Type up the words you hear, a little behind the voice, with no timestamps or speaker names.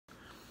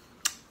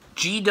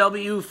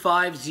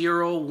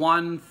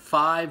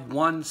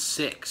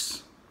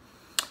GW-501516.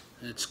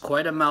 It's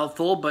quite a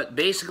mouthful, but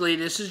basically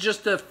this is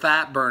just a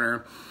fat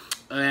burner,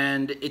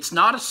 and it's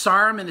not a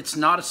SARM and it's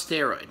not a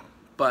steroid,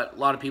 but a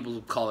lot of people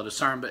call it a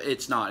SARM, but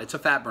it's not. It's a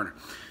fat burner.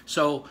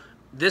 So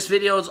this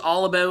video is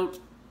all about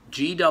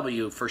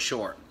GW for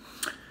short.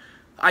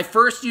 I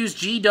first used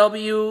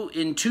GW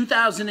in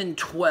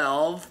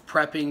 2012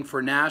 prepping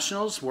for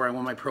nationals where I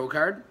won my pro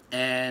card,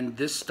 and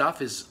this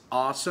stuff is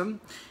awesome.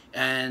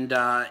 And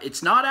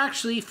it's not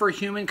actually for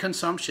human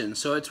consumption,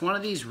 so it's one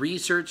of these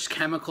research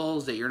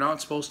chemicals that you're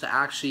not supposed to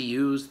actually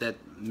use that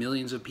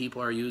millions of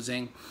people are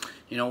using.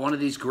 You know, one of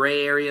these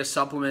gray area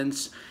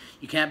supplements.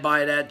 You can't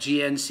buy it at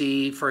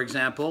GNC, for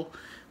example,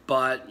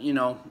 but you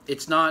know,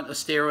 it's not a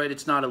steroid,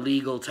 it's not a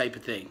legal type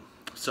of thing,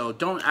 so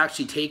don't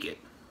actually take it.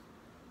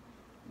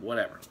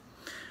 Whatever.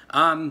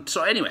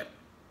 So anyway,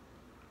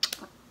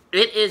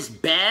 it is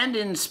banned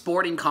in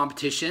sporting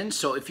competitions.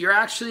 So if you're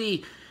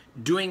actually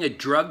doing a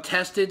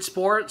drug-tested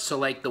sport, so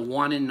like the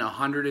 1 in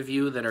 100 of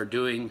you that are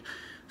doing,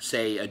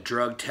 say, a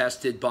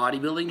drug-tested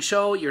bodybuilding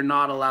show, you're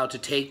not allowed to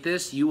take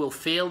this. You will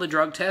fail the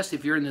drug test.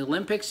 If you're in the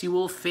Olympics, you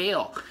will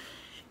fail.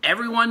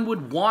 Everyone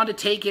would want to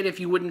take it if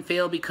you wouldn't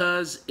fail,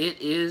 because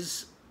it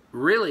is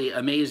really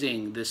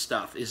amazing. This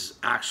stuff is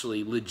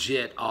actually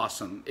legit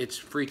awesome. It's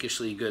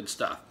freakishly good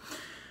stuff.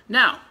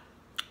 Now,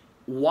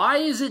 why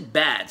is it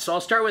bad? So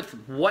I'll start with,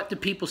 what do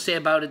people say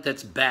about it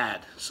that's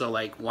bad? So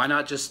like, why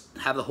not just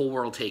have the whole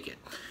world take it?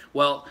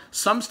 Well,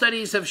 some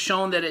studies have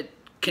shown that it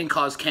can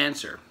cause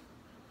cancer.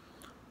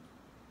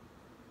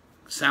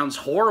 Sounds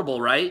horrible,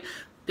 right?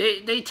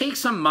 They take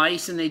some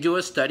mice and they do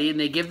a study and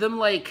they give them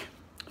like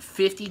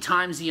 50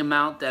 times the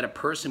amount that a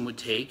person would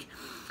take,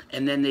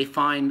 and then they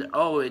find,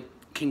 oh, it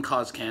can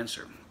cause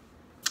cancer.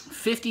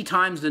 50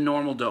 times the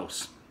normal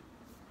dose.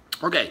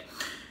 Okay,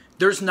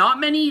 there's not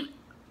many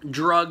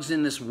drugs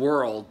in this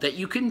world that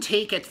you can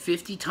take at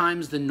 50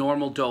 times the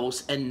normal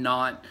dose and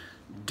not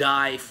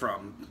die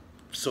from,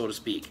 so to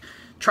speak.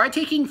 Try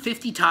taking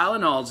 50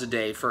 Tylenols a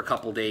day for a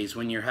couple days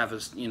when you have a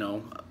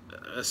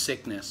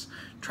sickness.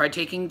 Try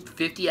taking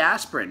 50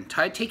 aspirin.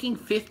 Try taking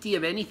 50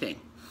 of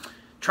anything.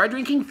 Try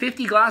drinking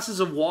 50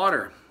 glasses of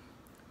water.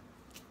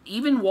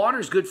 Even water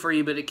is good for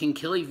you, but it can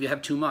kill you if you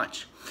have too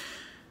much.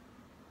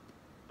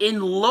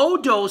 In low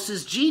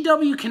doses,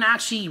 GW can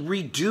actually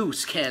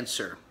reduce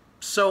cancer.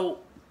 So,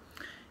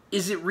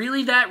 is it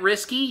really that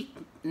risky?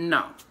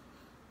 No.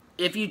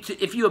 If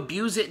you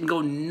abuse it and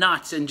go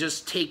nuts and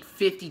just take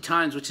 50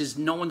 times, which is,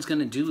 no one's going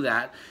to do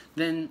that,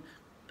 then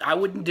I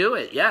wouldn't do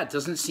it. Yeah, it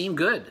doesn't seem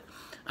good.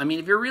 I mean,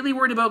 if you're really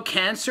worried about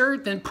cancer,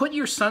 then put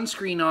your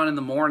sunscreen on in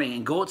the morning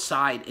and go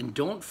outside and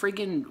don't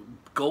friggin'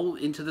 go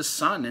into the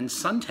sun and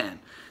suntan.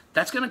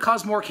 That's going to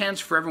cause more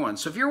cancer for everyone.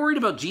 So if you're worried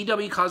about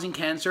GW causing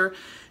cancer,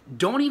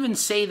 don't even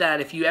say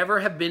that if you ever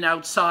have been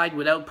outside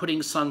without putting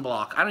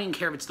sunblock. I don't even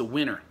care if it's the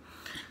winter.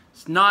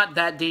 It's not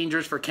that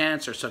dangerous for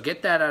cancer, so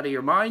get that out of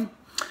your mind.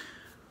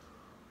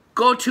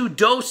 Go to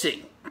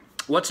dosing.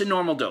 What's a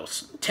normal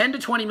dose? 10 to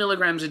 20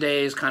 milligrams a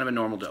day is kind of a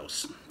normal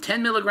dose.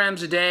 10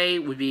 milligrams a day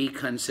would be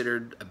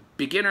considered a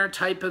beginner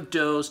type of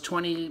dose.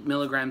 20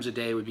 milligrams a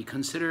day would be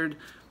considered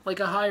like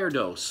a higher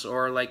dose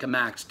or like a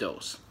max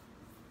dose.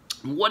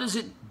 What does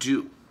it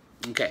do?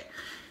 Okay.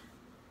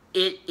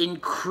 It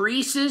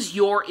increases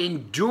your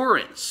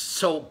endurance.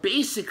 So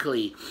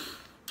basically,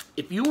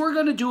 if you were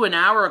going to do an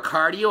hour of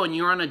cardio and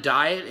you're on a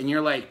diet and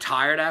you're like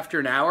tired after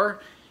an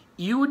hour,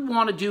 you would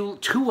want to do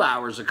 2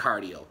 hours of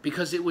cardio,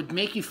 because it would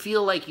make you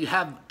feel like you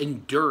have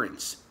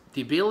endurance.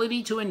 The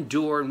ability to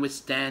endure and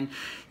withstand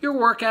your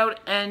workout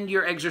and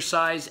your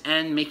exercise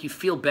and make you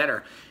feel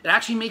better. It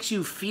actually makes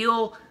you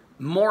feel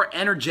more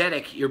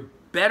energetic. You're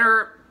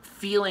better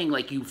feeling,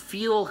 like you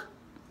feel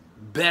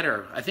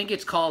better. I think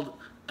it's called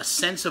a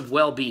sense of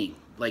well-being,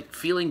 like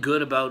feeling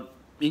good about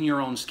in your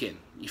own skin.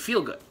 You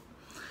feel good.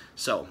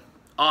 So,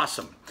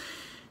 awesome.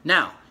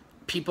 Now,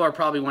 people are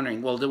probably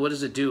wondering, well, what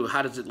does it do?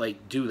 How does it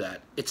like do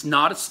that? It's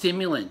not a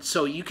stimulant.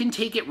 So you can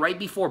take it right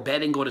before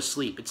bed and go to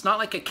sleep. It's not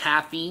like a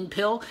caffeine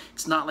pill.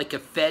 It's not like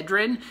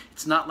ephedrine.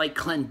 It's not like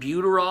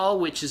clenbuterol,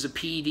 which is a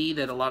PED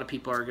that a lot of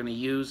people are going to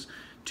use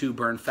to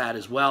burn fat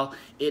as well.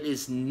 It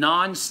is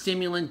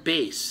non-stimulant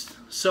based.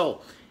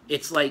 So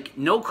it's like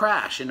no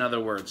crash, in other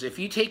words. If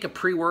you take a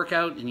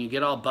pre-workout and you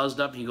get all buzzed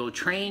up and you go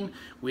train,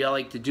 we all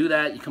like to do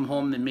that. You come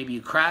home and then maybe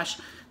you crash.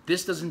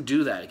 This doesn't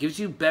do that. It gives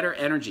you better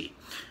energy.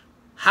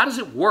 How does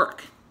it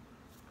work?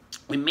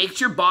 It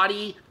makes your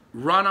body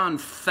run on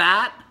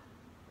fat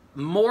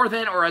more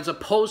than, or as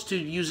opposed to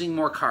using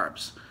more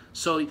carbs.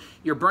 So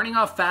you're burning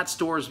off fat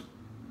stores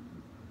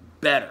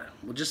better.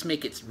 We'll just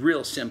make it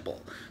real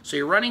simple. So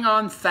you're running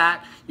on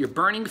fat, you're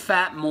burning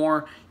fat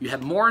more, you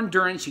have more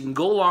endurance, you can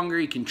go longer,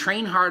 you can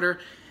train harder.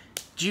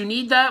 Do you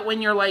need that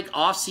when you're like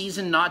off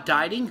season not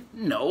dieting?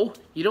 No,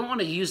 you don't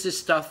want to use this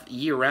stuff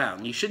year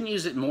round. You shouldn't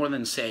use it more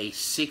than say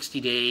 60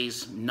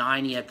 days,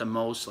 90 at the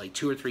most, like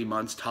 2 or 3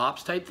 months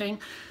tops type thing.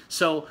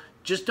 So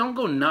just don't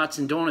go nuts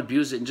and don't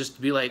abuse it and just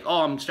be like,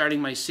 oh, I'm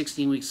starting my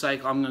 16-week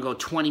cycle, I'm going to go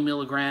 20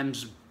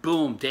 milligrams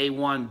boom, day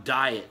one,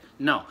 diet.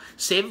 No,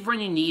 save it for when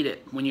you need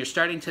it, when you're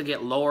starting to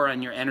get lower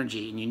on your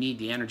energy and you need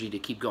the energy to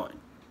keep going.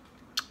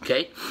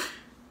 Okay?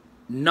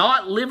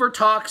 Not liver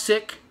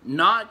toxic,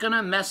 not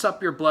gonna mess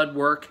up your blood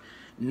work,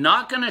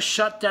 not gonna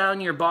shut down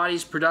your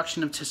body's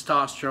production of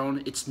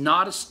testosterone. It's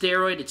not a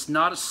steroid, it's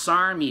not a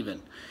SARM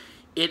even.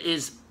 It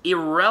is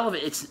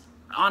irrelevant. It's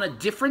on a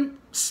different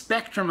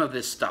spectrum of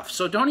this stuff.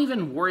 So don't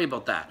even worry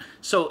about that.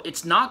 So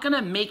it's not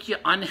gonna make you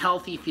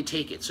unhealthy if you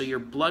take it. So your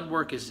blood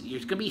work is,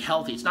 you're gonna be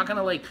healthy. It's not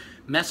gonna like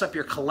mess up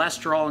your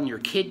cholesterol and your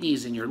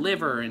kidneys and your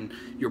liver and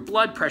your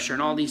blood pressure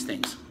and all these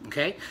things,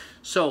 okay?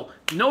 So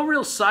no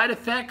real side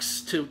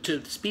effects to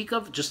speak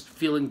of, just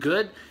feeling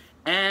good.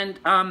 And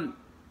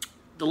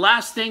the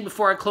last thing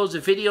before I close the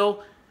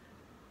video,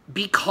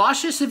 be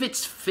cautious if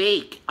it's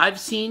fake. I've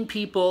seen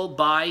people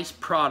buy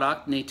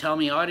product and they tell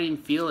me, oh, I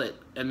didn't feel it,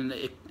 and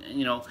it,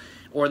 you know,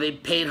 or they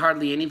paid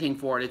hardly anything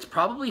for it. It's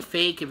probably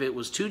fake if it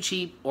was too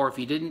cheap or if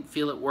you didn't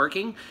feel it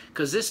working,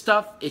 because this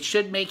stuff, it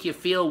should make you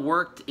feel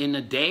worked in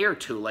a day or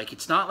two. Like,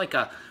 it's not like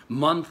a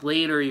month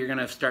later you're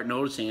gonna start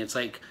noticing. It's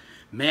like,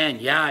 man,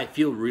 yeah, I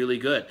feel really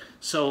good.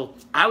 So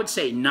I would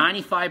say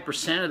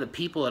 95% of the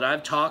people that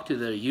I've talked to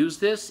that use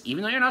this,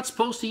 even though you're not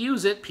supposed to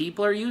use it,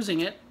 people are using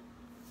it.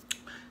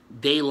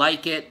 They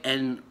like it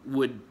and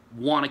would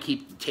want to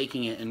keep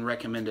taking it and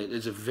recommend it.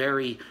 It's a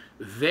very,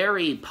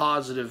 very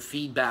positive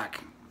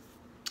feedback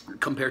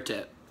compared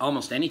to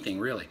almost anything,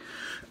 really.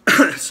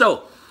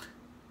 So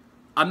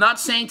I'm not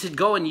saying to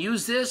go and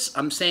use this.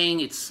 I'm saying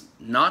it's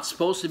not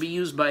supposed to be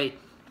used by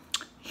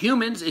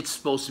humans. It's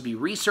supposed to be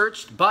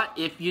researched. But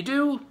if you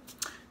do,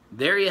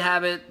 there you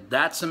have it.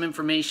 That's some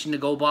information to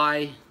go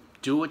by.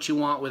 Do what you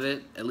want with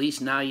it. At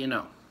least now you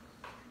know.